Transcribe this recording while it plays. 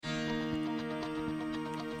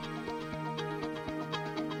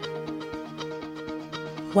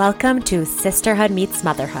Welcome to Sisterhood Meets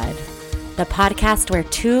Motherhood, the podcast where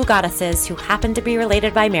two goddesses who happen to be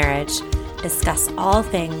related by marriage discuss all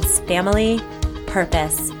things family,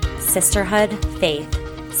 purpose, sisterhood,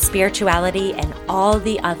 faith, spirituality, and all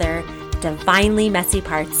the other divinely messy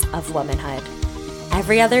parts of womanhood.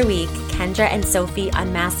 Every other week, Kendra and Sophie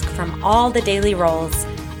unmask from all the daily roles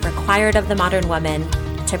required of the modern woman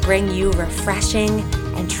to bring you refreshing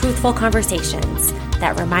and truthful conversations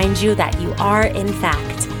that remind you that you are, in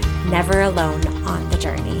fact, never alone on the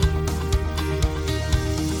journey.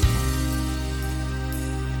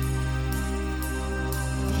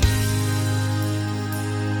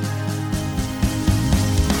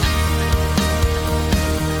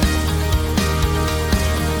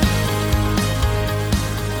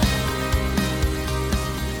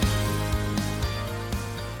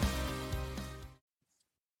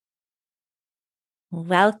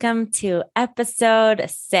 Welcome to episode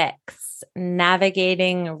 6,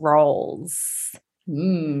 Navigating Roles.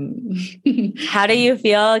 How do you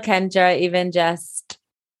feel, Kendra, even just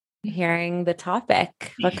hearing the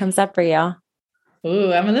topic? What comes up for you?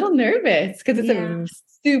 Ooh, I'm a little nervous because it's a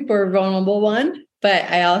super vulnerable one. But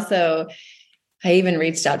I even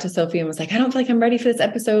reached out to Sophie and was like, I don't feel like I'm ready for this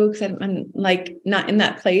episode because I'm like not in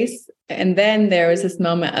that place. And then there was this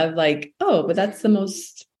moment of like, oh, but that's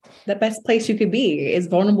the best place you could be is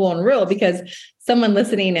vulnerable and real, because someone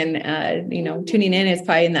listening and, tuning in is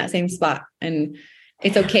probably in that same spot. And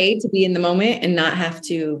it's okay to be in the moment and not have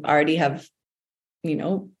to already have,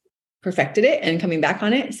 perfected it and coming back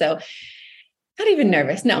on it. So not even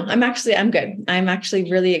nervous. No, I'm good. I'm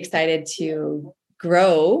actually really excited to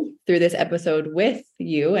grow through this episode with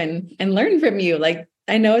you and learn from you. Like,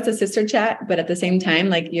 I know it's a sister chat, but at the same time,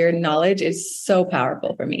 like, your knowledge is so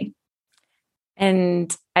powerful for me.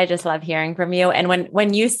 And I just love hearing from you. And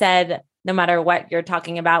when you said, no matter what you're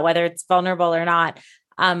talking about, whether it's vulnerable or not,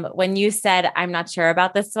 when you said, I'm not sure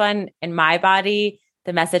about this one, in my body,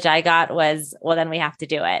 the message I got was, well, then we have to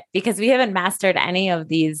do it, because we haven't mastered any of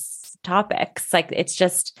these topics. Like, it's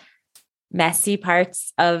just messy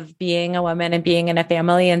parts of being a woman and being in a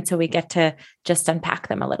family. And so we get to just unpack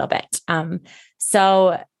them a little bit.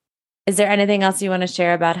 So is there anything else you want to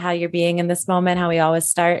share about how you're being in this moment, how we always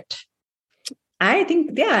start? I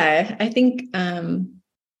think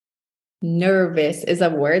nervous is a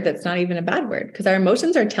word that's not even a bad word, because our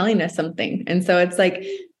emotions are telling us something. And so it's like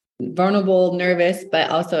vulnerable, nervous, but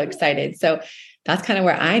also excited. So that's kind of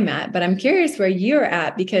where I'm at, but I'm curious where you're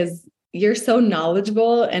at, because you're so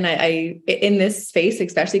knowledgeable. And I in this space,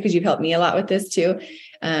 especially because you've helped me a lot with this too,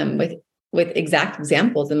 with exact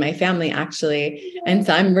examples in my family, actually. And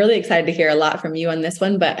so I'm really excited to hear a lot from you on this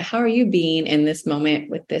one, but how are you being in this moment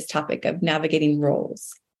with this topic of navigating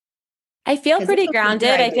roles? I feel pretty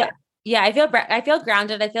grounded. I feel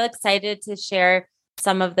grounded. I feel excited to share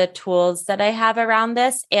some of the tools that I have around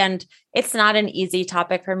this. And it's not an easy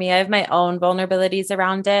topic for me. I have my own vulnerabilities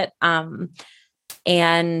around it.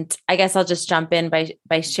 And I guess I'll just jump in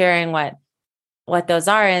by sharing what those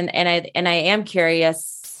are. And I am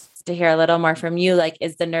curious to hear a little more from you. Like,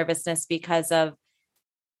 is the nervousness because of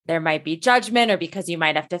there might be judgment, or because you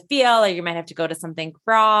might have to feel, or you might have to go to something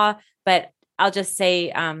raw? But I'll just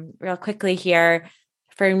say real quickly here,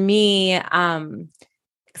 for me,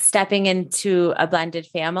 stepping into a blended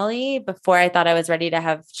family before I thought I was ready to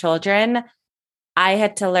have children, I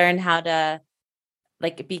had to learn how to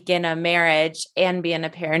begin a marriage and be in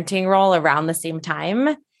a parenting role around the same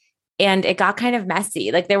time. And it got kind of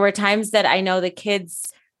messy. Like, there were times that I know the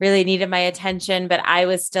kids really needed my attention, but I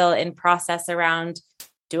was still in process around,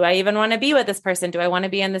 do I even want to be with this person? Do I want to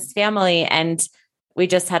be in this family? And we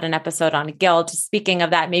just had an episode on guilt. Speaking of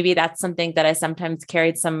that, maybe that's something that I sometimes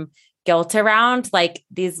carried some guilt around, like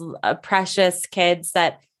these precious kids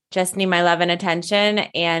that just need my love and attention.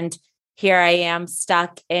 And here I am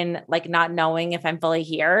stuck in not knowing if I'm fully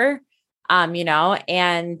here,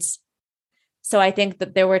 and so I think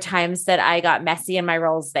that there were times that I got messy in my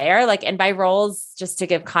roles there. And by roles, just to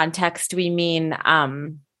give context, we mean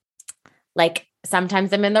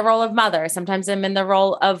sometimes I'm in the role of mother, sometimes I'm in the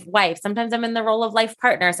role of wife, sometimes I'm in the role of life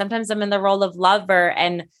partner, sometimes I'm in the role of lover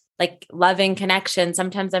and loving connection,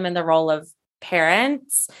 sometimes I'm in the role of parenting,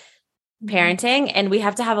 and we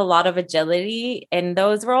have to have a lot of agility in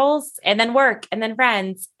those roles, and then work, and then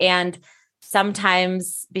friends. And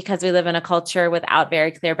sometimes, because we live in a culture without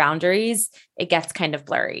very clear boundaries, it gets kind of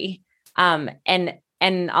blurry. And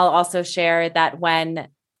I'll also share that when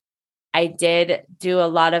I did do a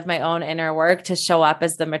lot of my own inner work to show up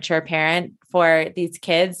as the mature parent for these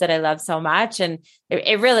kids that I love so much, and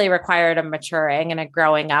it really required a maturing and a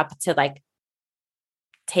growing up to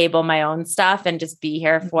table my own stuff and just be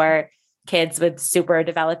here for kids with super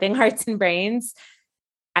developing hearts and brains.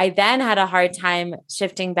 I then had a hard time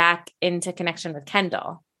shifting back into connection with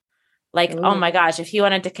Kendall. Like, oh my gosh, if he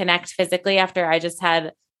wanted to connect physically after I just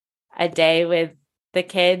had a day with the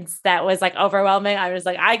kids, that was like overwhelming. I was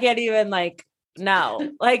like, I can't even like,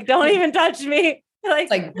 no, like, don't even touch me. Like,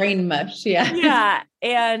 it's like brain mush. Yeah. Yeah.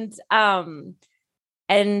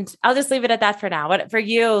 And I'll just leave it at that for now. What for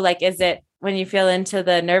you, like, is it when you feel into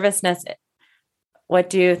the nervousness, what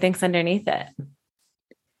do you think's underneath it?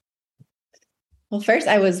 Well, first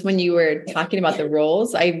when you were talking about the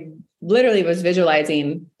roles, I literally was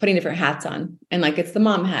visualizing putting different hats on, and like, it's the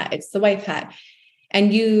mom hat, it's the wife hat.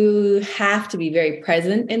 And you have to be very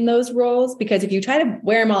present in those roles, because if you try to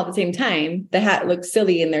wear them all at the same time, the hat looks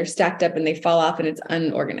silly and they're stacked up and they fall off and it's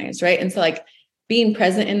unorganized. Right. And so like being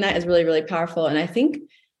present in that is really, really powerful. And I think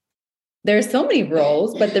there's so many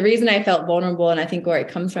roles, but the reason I felt vulnerable, and I think where it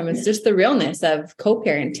comes from, is just the realness of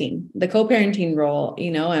co-parenting, the co-parenting role,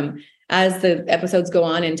 as the episodes go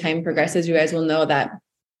on and time progresses, you guys will know that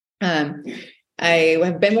I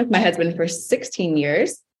have been with my husband for 16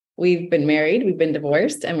 years. We've been married, we've been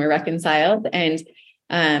divorced, and we're reconciled. And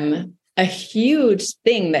a huge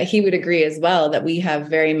thing that he would agree as well, that we have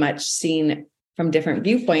very much seen from different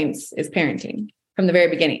viewpoints, is parenting from the very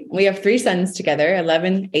beginning. We have 3 sons together,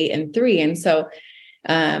 11, 8, and 3. And so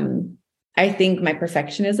I think my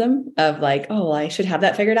perfectionism of like, oh, well, I should have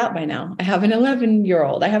that figured out by now. I have an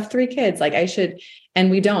 11-year-old, I have 3 kids, like I should,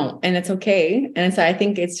 and we don't, and it's okay. And so I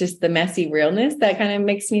think it's just the messy realness that kind of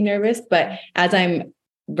makes me nervous. But as I'm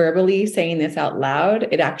verbally saying this out loud,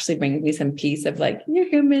 it actually brings me some peace of like, you're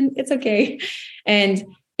human, it's okay. And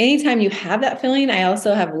anytime you have that feeling, I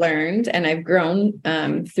also have learned, and I've grown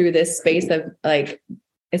through this space of like,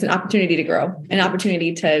 it's an opportunity to grow, an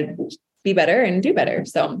opportunity to be better and do better.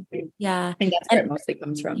 So yeah, I think that's where it mostly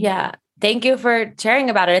comes from. Yeah. Thank you for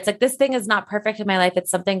sharing about it. It's like, this thing is not perfect in my life.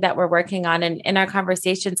 It's something that we're working on. And in our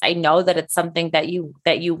conversations, I know that it's something that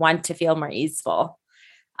you want to feel more easeful.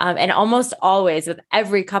 And almost always with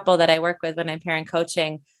every couple that I work with when I'm parent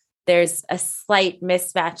coaching, there's a slight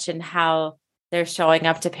mismatch in how they're showing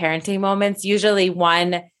up to parenting moments. Usually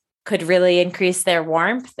one could really increase their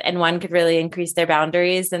warmth and one could really increase their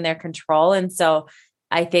boundaries and their control. And so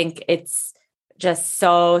I think it's just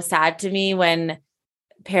so sad to me when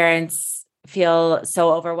parents feel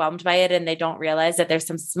so overwhelmed by it and they don't realize that there's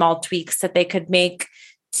some small tweaks that they could make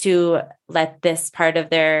to let this part of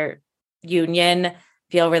their union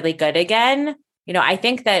feel really good again. I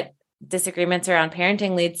think that disagreements around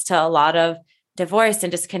parenting leads to a lot of divorce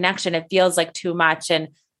and disconnection. It feels like too much.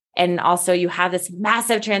 And also you have this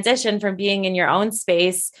massive transition from being in your own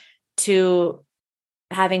space to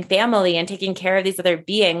having family and taking care of these other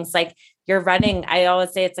beings. Like you're running, I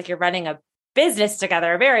always say it's like you're running a business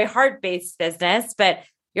together, a very heart-based business, but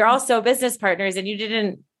you're also business partners and you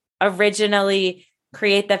didn't originally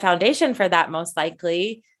create the foundation for that, most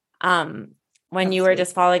likely, when you were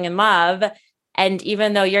just falling in love. And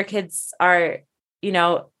even though your kids are,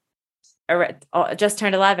 just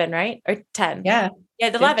turned 11, right? Or 10. Yeah.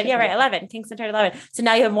 Yeah. 11. Yeah. Right. 11. Kingston turned 11. So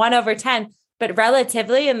now you have 1 over 10, but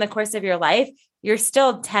relatively in the course of your life, you're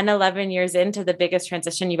still 10, 11 years into the biggest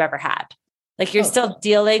transition you've ever had. Like you're still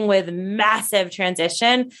dealing with massive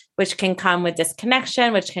transition, which can come with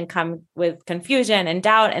disconnection, which can come with confusion and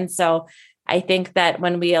doubt. And so I think that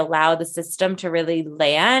when we allow the system to really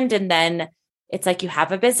land, and then it's like you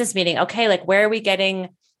have a business meeting, okay, like where are we getting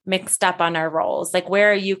mixed up on our roles? Like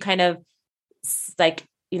where are you kind of like,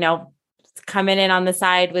 coming in on the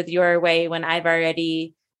side with your way when I've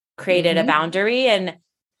already created a boundary? And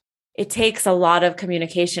it takes a lot of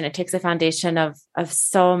communication. It takes a foundation of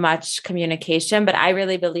so much communication, but I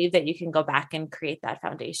really believe that you can go back and create that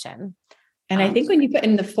foundation. And I think when you put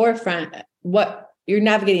in the forefront what you're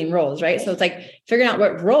navigating roles, right? So it's like figuring out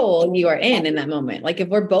what role you are in that moment. Like if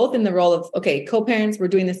we're both in the role of, okay, co-parents, we're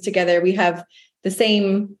doing this together. We have the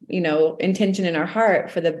same, intention in our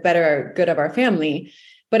heart for the better good of our family.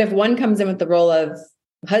 But if one comes in with the role of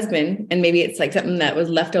husband, and maybe it's like something that was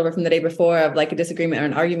left over from the day before of like a disagreement or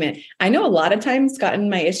an argument. I know a lot of times, Scott, and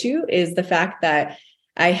my issue is the fact that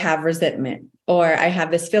I have resentment or I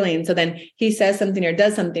have this feeling. So then he says something or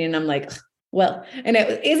does something and I'm like, well, and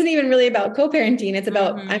it isn't even really about co-parenting. It's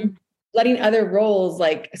about I'm letting other roles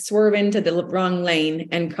like swerve into the wrong lane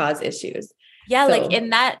and cause issues. Yeah. So, like in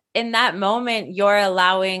that moment, you're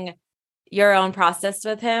allowing your own process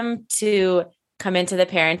with him to come into the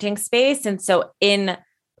parenting space. And so in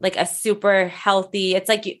like a super healthy, it's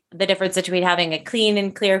like the difference between having a clean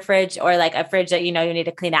and clear fridge or like a fridge that, you need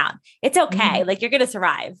to clean out. It's okay. Like you're going to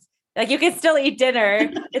survive. Like you can still eat dinner.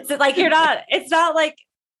 It's like, it's not like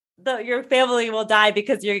your family will die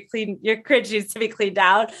because your fridge needs to be cleaned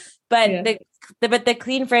out. But the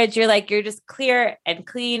clean fridge, you're just clear and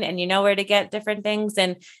clean, and you know where to get different things.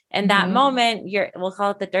 And that moment, we'll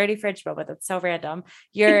call it the dirty fridge moment. That's so random.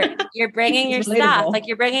 You're bringing your stuff, like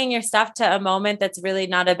you're bringing your stuff to a moment that's really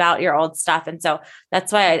not about your old stuff. And so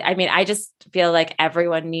that's why I just feel like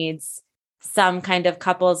everyone needs some kind of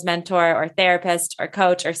couples mentor or therapist or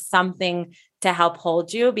coach or something to help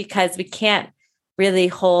hold you, because we can't really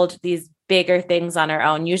hold these bigger things on our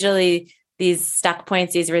own. Usually these stuck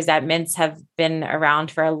points, these resentments have been around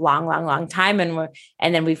for a long, long, long time. And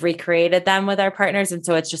then we've recreated them with our partners. And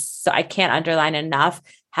so it's just, I can't underline enough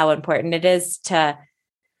how important it is to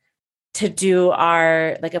do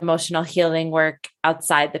our like emotional healing work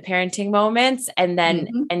outside the parenting moments, and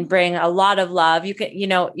then, and bring a lot of love. You can, you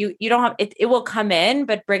don't have, it will come in,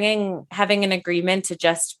 but having an agreement to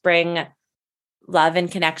just bring love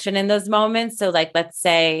and connection in those moments. So like, let's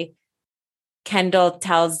say Kendall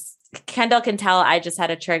can tell I just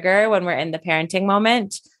had a trigger when we're in the parenting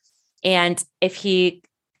moment. And if he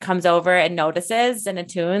comes over and notices and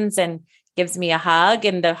attunes and gives me a hug,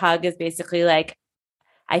 and the hug is basically like,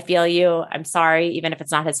 I feel you, I'm sorry, even if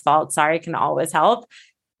it's not his fault, sorry can always help.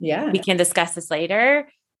 Yeah. We can discuss this later.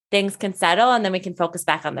 Things can settle, and then we can focus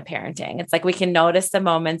back on the parenting. It's like, we can notice the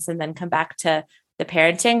moments and then come back to the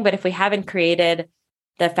parenting. But if we haven't created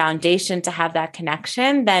the foundation to have that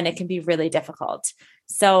connection, then it can be really difficult.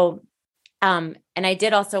 So, and I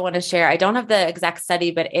did also want to share, I don't have the exact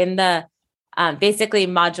study, but in the basically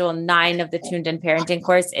module 9 of the Tuned In Parenting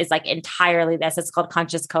course is like entirely this. It's called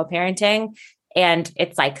Conscious Co-Parenting. And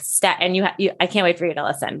it's like and you I can't wait for you to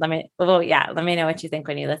listen. Let me know what you think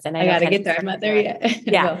when you listen. I gotta get there. I'm not there yet.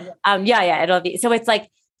 Yeah. It'll be, so it's like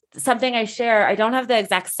something I share. I don't have the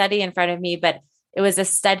exact study in front of me, but it was a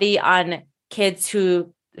study on kids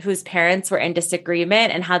whose parents were in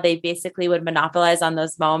disagreement, and how they basically would monopolize on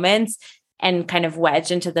those moments and kind of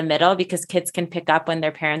wedge into the middle, because kids can pick up when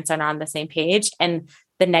their parents are not on the same page, and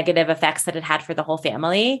the negative effects that it had for the whole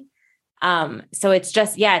family. So it's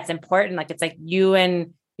just, it's important. Like, it's like you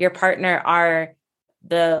and your partner are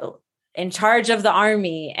in charge of the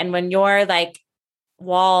army. And when you're like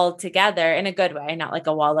wall together in a good way, not like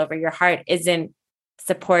a wall over your heart, isn't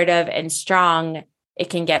supportive and strong, it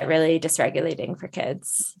can get really dysregulating for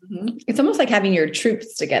kids. It's almost like having your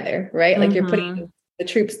troops together, right? Like you're putting the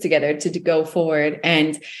troops together to go forward.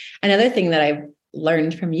 And another thing that I've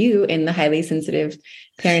learned from you in the Highly Sensitive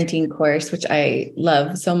Parenting course, which I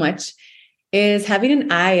love so much, is having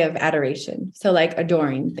an eye of adoration. So like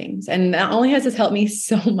adoring things. And not only has this helped me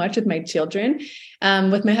so much with my children,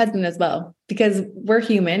 with my husband as well, because we're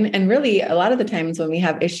human. And really a lot of the times when we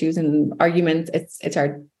have issues and arguments, it's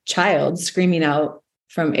our child screaming out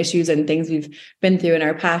from issues and things we've been through in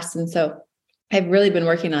our past. And so I've really been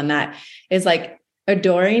working on that, is like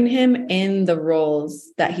adoring him in the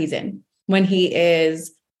roles that he's in. When he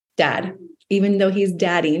is dad, even though he's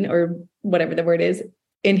dadding or whatever the word is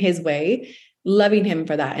in his way, loving him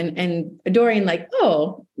for that, and adoring, like,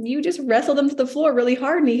 oh, you just wrestled him to the floor really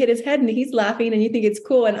hard and he hit his head and he's laughing and you think it's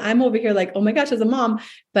cool. And I'm over here like, oh my gosh, as a mom,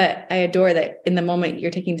 but I adore that in the moment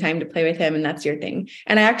you're taking time to play with him and that's your thing.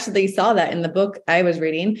 And I actually saw that in the book I was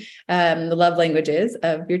reading, The Love Languages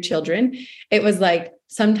of Your Children. It was like,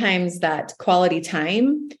 sometimes that quality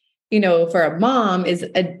time, for a mom is,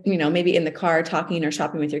 maybe in the car talking or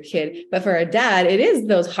shopping with your kid. But for a dad, it is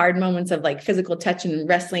those hard moments of like physical touch and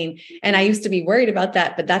wrestling. And I used to be worried about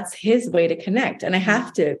that, but that's his way to connect. And I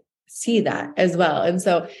have to see that as well. And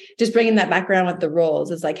so just bringing that back around with the roles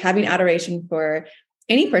is like having adoration for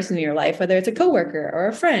any person in your life, whether it's a coworker or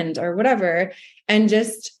a friend or whatever. And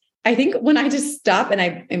just, I think when I just stop and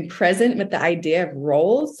I am present with the idea of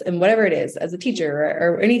roles and whatever it is as a teacher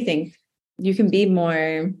or anything, you can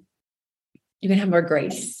have more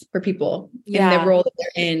grace for people in the role that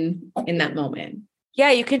they're in that moment.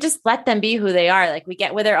 Yeah. You can just let them be who they are. Like, we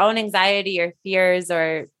get with their own anxiety or fears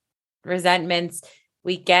or resentments,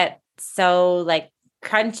 we get so like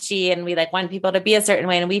crunchy and we like want people to be a certain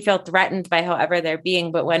way, and we feel threatened by however they're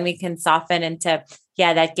being. But when we can soften into,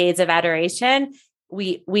 that gaze of adoration,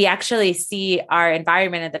 we actually see our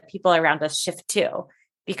environment and the people around us shift too.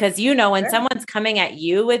 Because, when someone's coming at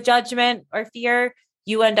you with judgment or fear,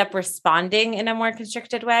 you end up responding in a more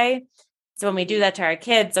constricted way. So when we do that to our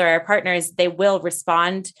kids or our partners, they will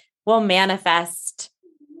respond, will manifest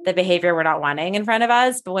the behavior we're not wanting in front of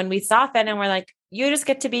us. But when we soften and we're like, you just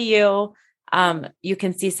get to be you, you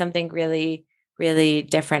can see something really, really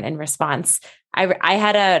different in response. I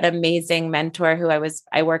had an amazing mentor who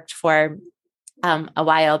I worked for a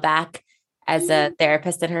while back as a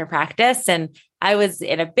therapist in her practice. And I was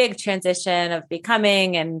in a big transition of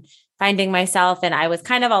becoming and finding myself. And I was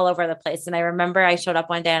kind of all over the place. And I remember I showed up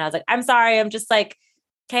one day and I was like, I'm sorry, I'm just like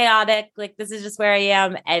chaotic. Like, this is just where I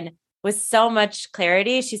am. And with so much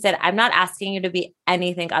clarity, she said, I'm not asking you to be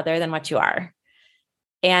anything other than what you are.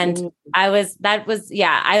 And I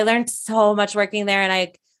learned so much working there. And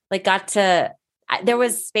I like there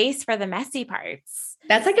was space for the messy parts.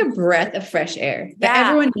 That's like a breath of fresh air that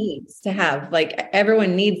everyone needs to have. Like,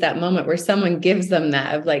 everyone needs that moment where someone gives them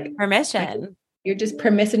that of like permission. You're just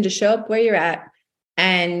permission to show up where you're at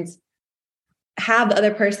and have the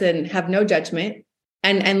other person have no judgment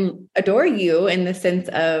and adore you in the sense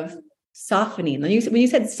of softening. When you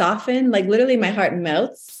said soften, like literally my heart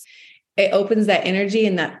melts. It opens that energy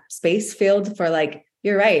in that space field for like,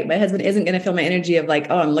 you're right. My husband isn't going to feel my energy of like,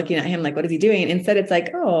 oh, I'm looking at him like, what is he doing? Instead, it's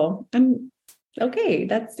like, oh, I'm okay.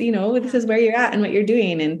 That's, this is where you're at and what you're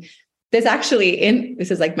doing. And this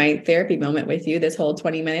is like my therapy moment with you, this whole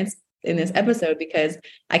 20 minutes in this episode, because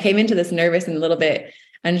I came into this nervous and a little bit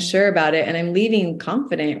unsure about it. And I'm leaving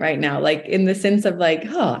confident right now, like in the sense of like,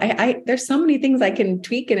 oh, there's so many things I can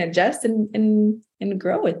tweak and adjust and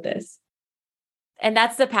grow with this. And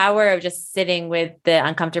that's the power of just sitting with the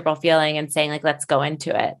uncomfortable feeling and saying like, let's go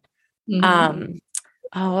into it. Mm-hmm.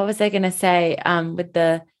 What was I going to say?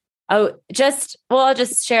 I'll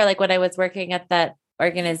just share like when I was working at that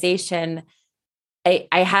organization, I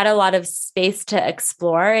had a lot of space to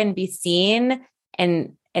explore and be seen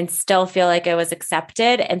and still feel like I was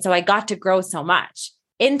accepted. And so I got to grow so much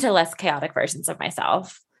into less chaotic versions of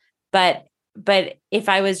myself. But if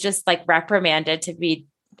I was just like reprimanded to be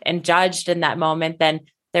and judged in that moment, then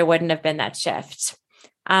there wouldn't have been that shift.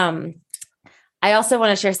 I also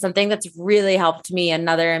want to share something that's really helped me.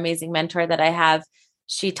 Another amazing mentor that I have,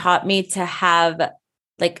 she taught me to have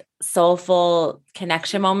like soulful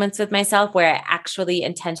connection moments with myself where I actually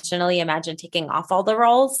intentionally imagine taking off all the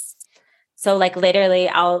roles. So like literally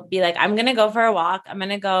I'll be like, I'm going to go for a walk. I'm going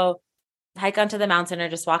to go hike onto the mountain or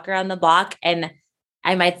just walk around the block. And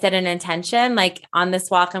I might set an intention, like on this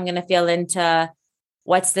walk, I'm going to feel into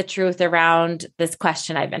what's the truth around this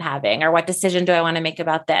question I've been having, or what decision do I want to make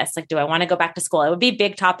about this? Like, do I want to go back to school? It would be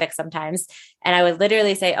big topics sometimes. And I would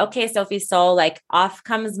literally say, okay, Sophie, so like off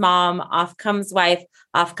comes mom, off comes wife,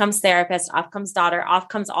 off comes therapist, off comes daughter, off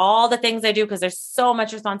comes all the things I do, because there's so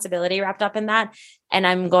much responsibility wrapped up in that. And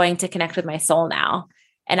I'm going to connect with my soul now.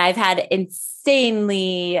 And I've had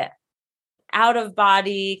insanely out of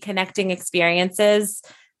body connecting experiences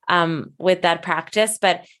with that practice,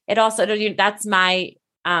 but it also, that's my,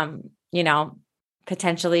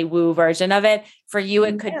 potentially woo version of it. For you,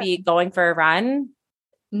 it could be going for a run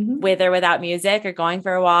with or without music, or going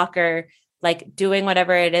for a walk, or like doing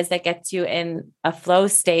whatever it is that gets you in a flow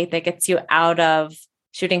state, that gets you out of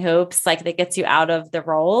shooting hoops, like that gets you out of the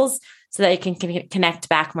roles so that you can connect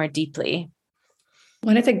back more deeply.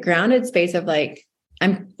 When it's a grounded space of like,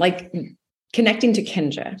 I'm like connecting to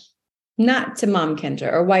Kendra, not to mom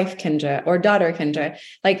Kendra or wife Kendra or daughter Kendra,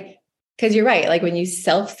 like, because you're right. Like when you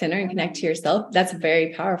self-center and connect to yourself, that's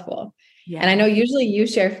very powerful. Yeah. And I know usually you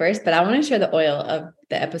share first, but I want to share the oil of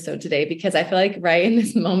the episode today, because I feel like right in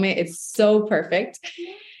this moment, it's so perfect.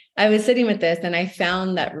 I was sitting with this and I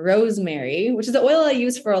found that rosemary, which is the oil I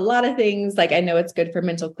use for a lot of things. Like I know it's good for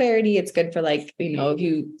mental clarity. It's good for like, if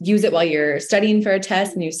you use it while you're studying for a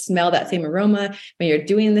test and you smell that same aroma when you're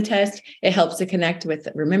doing the test, it helps to connect with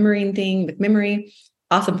remembering thing, with memory.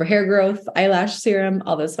 Awesome for hair growth, eyelash serum,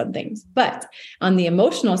 all those fun things. But on the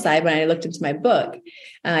emotional side, when I looked into my book,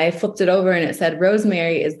 I flipped it over and it said,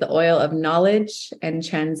 rosemary is the oil of knowledge and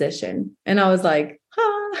transition. And I was like,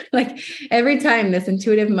 like every time this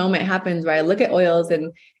intuitive moment happens where I look at oils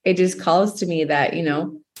and it just calls to me that,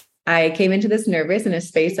 I came into this nervous in a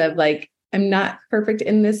space of like, I'm not perfect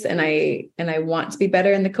in this. And I want to be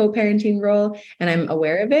better in the co-parenting role, and I'm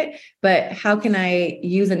aware of it, but how can I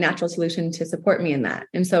use a natural solution to support me in that?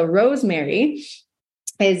 And so rosemary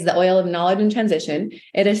is the oil of knowledge and transition.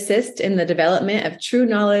 It assists in the development of true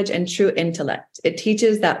knowledge and true intellect. It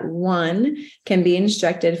teaches that one can be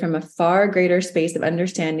instructed from a far greater space of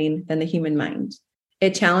understanding than the human mind.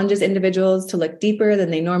 It challenges individuals to look deeper than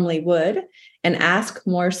they normally would and ask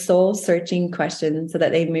more soul-searching questions so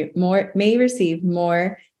that they may receive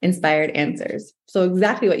more inspired answers. So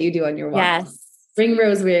exactly what you do on your walk. Yes. Bring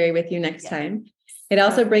rosemary with you next time. It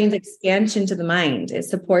also brings expansion to the mind. It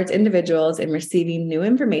supports individuals in receiving new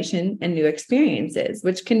information and new experiences,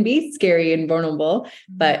 which can be scary and vulnerable,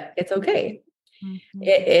 but it's okay. Mm-hmm.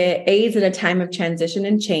 It aids in a time of transition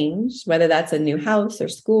and change, whether that's a new house or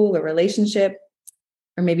school or relationship,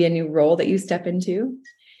 or maybe a new role that you step into.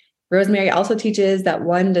 Rosemary also teaches that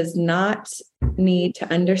one does not need to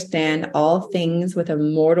understand all things with a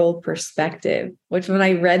mortal perspective, which when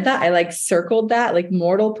I read that, I like circled that, like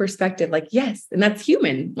mortal perspective, like, yes. And that's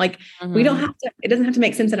human. Like we don't have to, it doesn't have to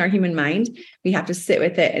make sense in our human mind. We have to sit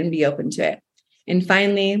with it and be open to it. And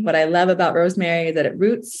finally, what I love about Rosemary is that it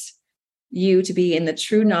roots you to be in the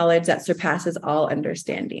true knowledge that surpasses all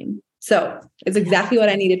understanding. So it's exactly what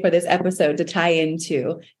I needed for this episode to tie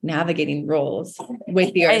into navigating roles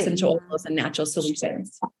with your essential oils and natural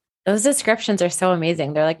solutions. Those descriptions are so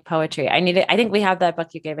amazing. They're like poetry. I think we have that book.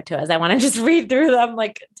 You gave it to us. I want to just read through them.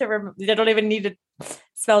 Like they don't even need to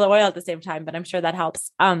smell the oil at the same time, but I'm sure that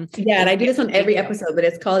helps. Yeah. And I do this on every episode, but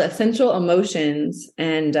it's called Essential Emotions.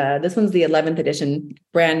 And this one's the 11th edition,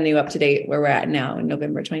 brand new, up to date, where we're at now in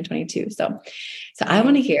November, 2022. So I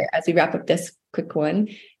want to hear, as we wrap up this quick one,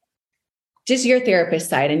 just your therapist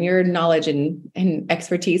side and your knowledge and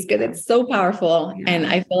expertise, because it's so powerful. Yeah. And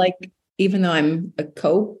I feel like even though I'm a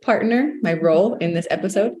co-partner, my role in this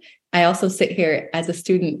episode, I also sit here as a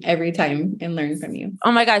student every time and learn from you.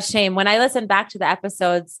 Oh my gosh, Shane. When I listen back to the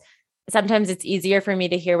episodes, sometimes it's easier for me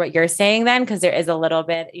to hear what you're saying then, because there is a little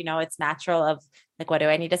bit, it's natural of like, what do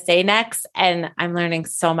I need to say next? And I'm learning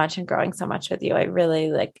so much and growing so much with you. I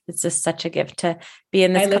really it's just such a gift to be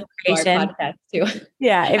in this conversation. Podcast too.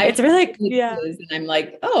 Yeah. It's really, yeah. And I'm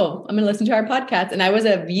like, oh, I'm going to listen to our podcast. And I was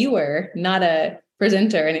a viewer, not a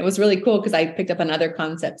presenter. And it was really cool because I picked up on other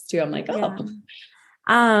concepts too. I'm like, oh.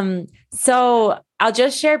 Yeah. So I'll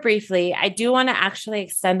just share briefly. I do want to actually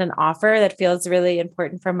extend an offer that feels really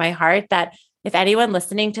important from my heart, that if anyone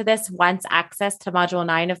listening to this wants access to module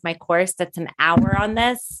 9 of my course, that's an hour on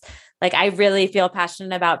this. Like, I really feel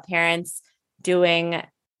passionate about parents doing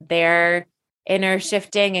their inner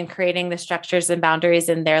shifting and creating the structures and boundaries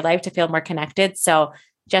in their life to feel more connected. So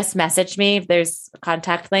just message me. There's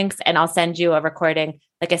contact links and I'll send you a recording,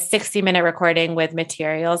 like a 60-minute recording with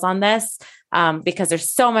materials on this, because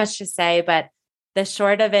there's so much to say. But the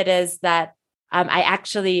short of it is that I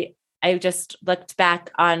just looked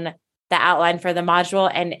back on the outline for the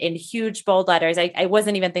module, and in huge bold letters, I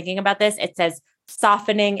wasn't even thinking about this. It says,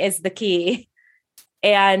 softening is the key.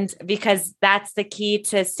 And because that's the key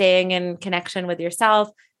to staying in connection with yourself,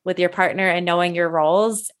 with your partner, and knowing your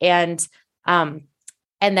roles. And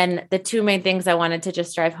then the two main things I wanted to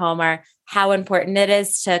just drive home are how important it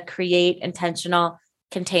is to create intentional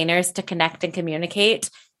containers to connect and communicate,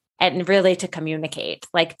 and really to communicate,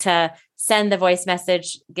 like to send the voice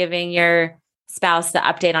message, giving your spouse the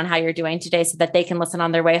update on how you're doing today so that they can listen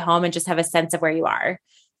on their way home and just have a sense of where you are.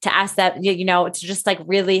 To ask that, to just like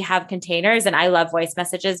really have containers. And I love voice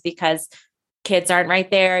messages because kids aren't right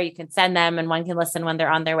there. You can send them and one can listen when they're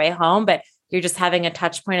on their way home, but you're just having a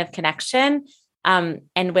touch point of connection. And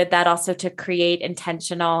with that also to create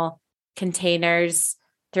intentional containers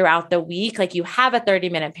throughout the week. Like you have a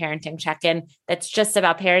 30-minute parenting check-in that's just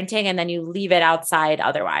about parenting, and then you leave it outside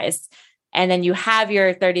otherwise. And then you have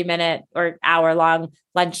your 30-minute or hour-long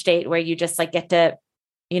lunch date where you just like get to,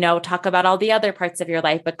 talk about all the other parts of your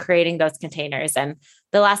life, but creating those containers. And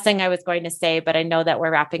the last thing I was going to say, but I know that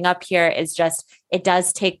we're wrapping up here, is just, it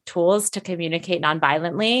does take tools to communicate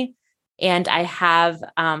nonviolently. And I have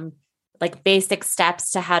like basic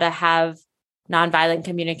steps to how to have nonviolent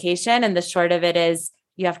communication. And the short of it is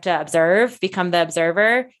you have to observe, become the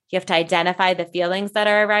observer. You have to identify the feelings that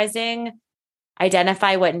are arising,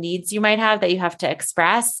 identify what needs you might have that you have to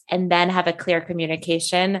express, and then have a clear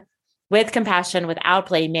communication with compassion without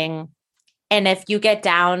blaming. And if you get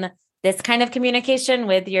down this kind of communication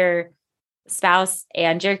with your spouse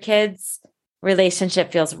and your kids,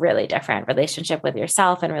 relationship feels really different. Relationship with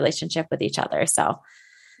yourself and relationship with each other. So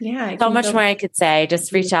yeah, so much more I could say.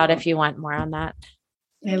 Just reach out if you want more on that.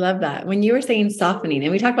 I love that. When you were saying softening,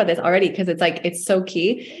 and we talked about this already, because it's so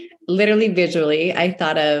key. Literally visually, I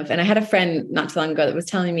thought of, and I had a friend not too long ago that was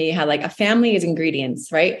telling me how like a family is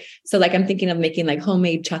ingredients, right? So like I'm thinking of making like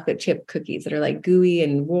homemade chocolate chip cookies that are like gooey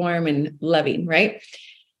and warm and loving, right?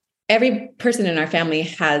 Every person in our family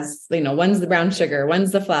has, one's the brown sugar,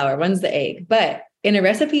 one's the flour, one's the egg. But in a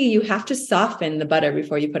recipe, you have to soften the butter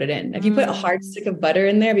before you put it in. If you put a hard stick of butter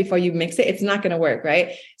in there before you mix it, it's not going to work,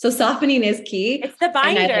 right? So softening is key. It's the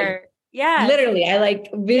binder. Yeah. Literally, I like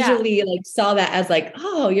visually saw that as like,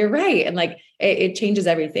 oh, you're right. And like, it changes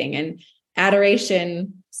everything. And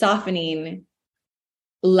adoration, softening,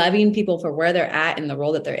 loving people for where they're at and the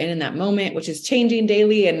role that they're in that moment, which is changing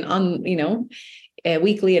daily and on,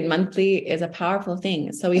 weekly and monthly, is a powerful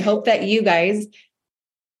thing. So we hope that you guys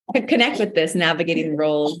connect with this navigating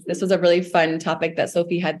roles. This was a really fun topic that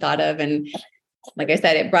Sophie had thought of. And like I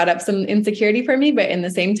said, it brought up some insecurity for me, but in the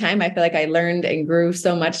same time, I feel like I learned and grew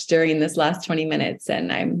so much during this last 20 minutes.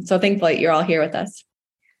 And I'm so thankful that you're all here with us.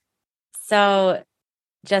 So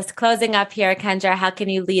just closing up here, Kendra, how can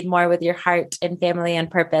you lead more with your heart and family and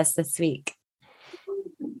purpose this week?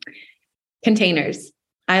 Containers.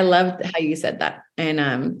 I loved how you said that.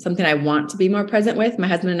 And something I want to be more present with. My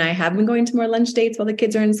husband and I have been going to more lunch dates while the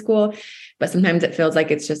kids are in school, but sometimes it feels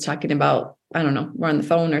like it's just talking about, I don't know, we're on the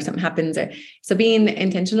phone or something happens. So being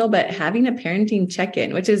intentional, but having a parenting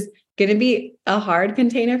check-in, which is going to be a hard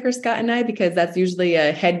container for Scott and I, because that's usually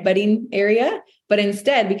a headbutting area. But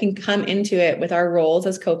instead, we can come into it with our roles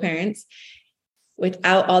as co-parents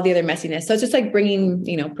without all the other messiness. So it's just like bringing,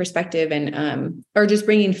 perspective and, or just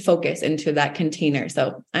bringing focus into that container.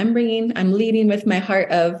 So I'm leading with my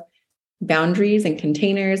heart of boundaries and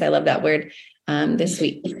containers. I love that word this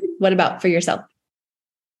week. What about for yourself?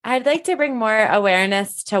 I'd like to bring more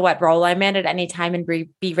awareness to what role I'm in at any time and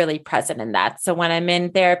be really present in that. So when I'm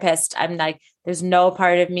in therapist, I'm like, there's no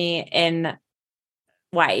part of me in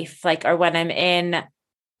wife, or when I'm in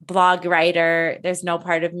blog writer, there's no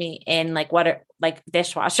part of me in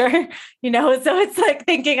dishwasher, so it's like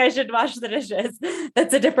thinking I should wash the dishes.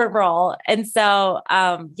 That's a different role. And so,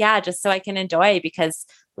 just so I can enjoy, because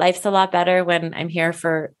life's a lot better when I'm here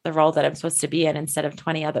for the role that I'm supposed to be in instead of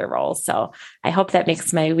 20 other roles. So I hope that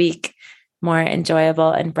makes my week more enjoyable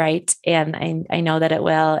and bright. And I know that it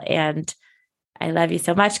will. And I love you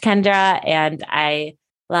so much, Kendra. And I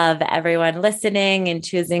love everyone listening and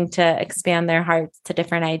choosing to expand their hearts to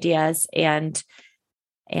different ideas. And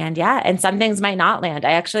some things might not land.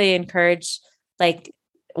 I actually encourage,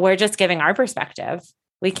 we're just giving our perspective.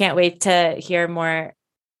 We can't wait to hear more,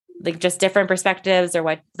 just different perspectives, or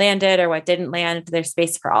what landed or what didn't land. There's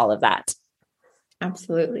space for all of that.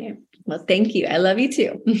 Absolutely. Well, thank you. I love you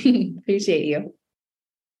too. Appreciate you.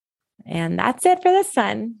 And that's it for this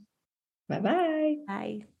one. Bye-bye.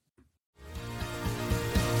 Bye.